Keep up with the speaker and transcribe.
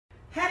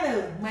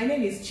Hello, my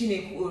name is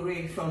Chineku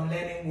Ore from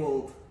Learning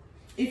World.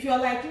 If you're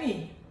like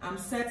me, I'm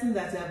certain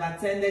that you have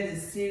attended a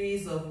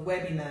series of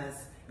webinars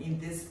in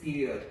this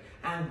period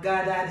and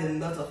gathered a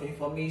lot of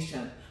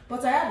information.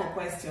 But I have a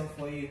question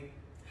for you.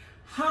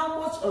 How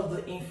much of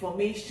the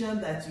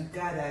information that you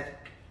gathered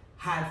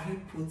have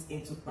you put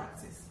into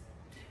practice?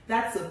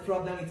 That's a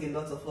problem with a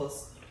lot of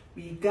us.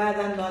 We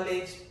gather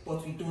knowledge,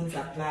 but we don't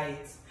apply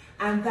it.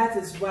 And that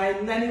is why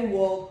Learning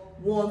World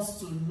wants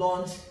to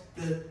launch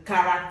the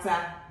Character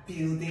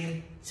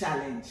Building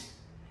Challenge.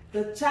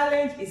 The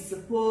challenge is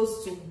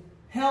supposed to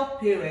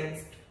help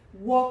parents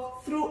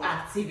walk through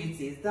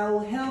activities that will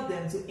help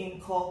them to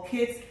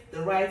inculcate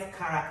the right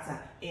character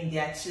in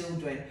their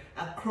children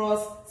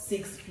across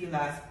 6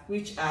 pillars,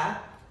 which are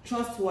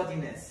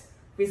trustworthiness,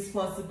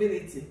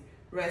 responsibility,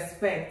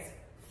 respect,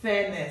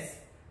 fairness,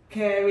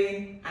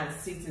 caring, and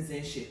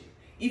citizenship.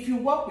 If you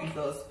work with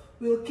us,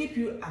 we'll keep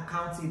you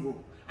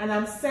accountable, and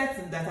I'm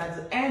certain that at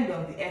the end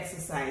of the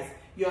exercise,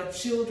 your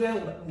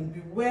children will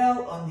be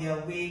well on their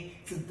way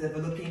to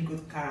developing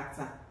good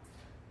character.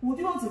 Would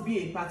you want to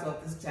be a part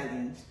of this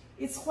challenge?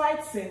 It's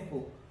quite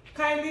simple.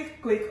 Kindly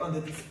click on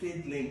the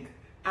displayed link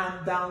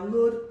and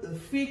download the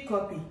free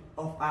copy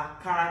of our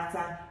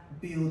character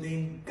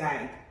building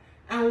guide,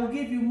 and we'll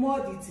give you more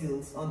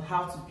details on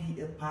how to be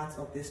a part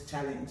of this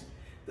challenge.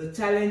 The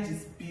challenge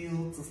is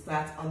built to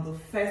start on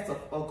the 1st of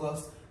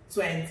August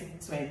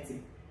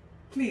 2020.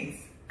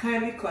 Please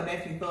kindly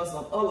connect with us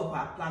on all of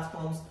our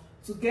platforms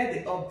to get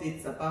the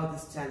updates about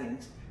this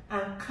challenge,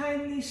 and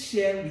kindly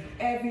share with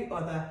every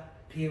other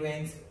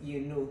parent you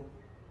know.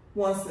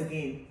 Once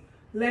again,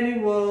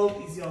 Learning World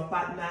is your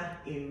partner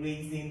in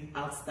raising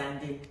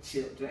outstanding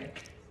children.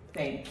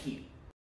 Thank you.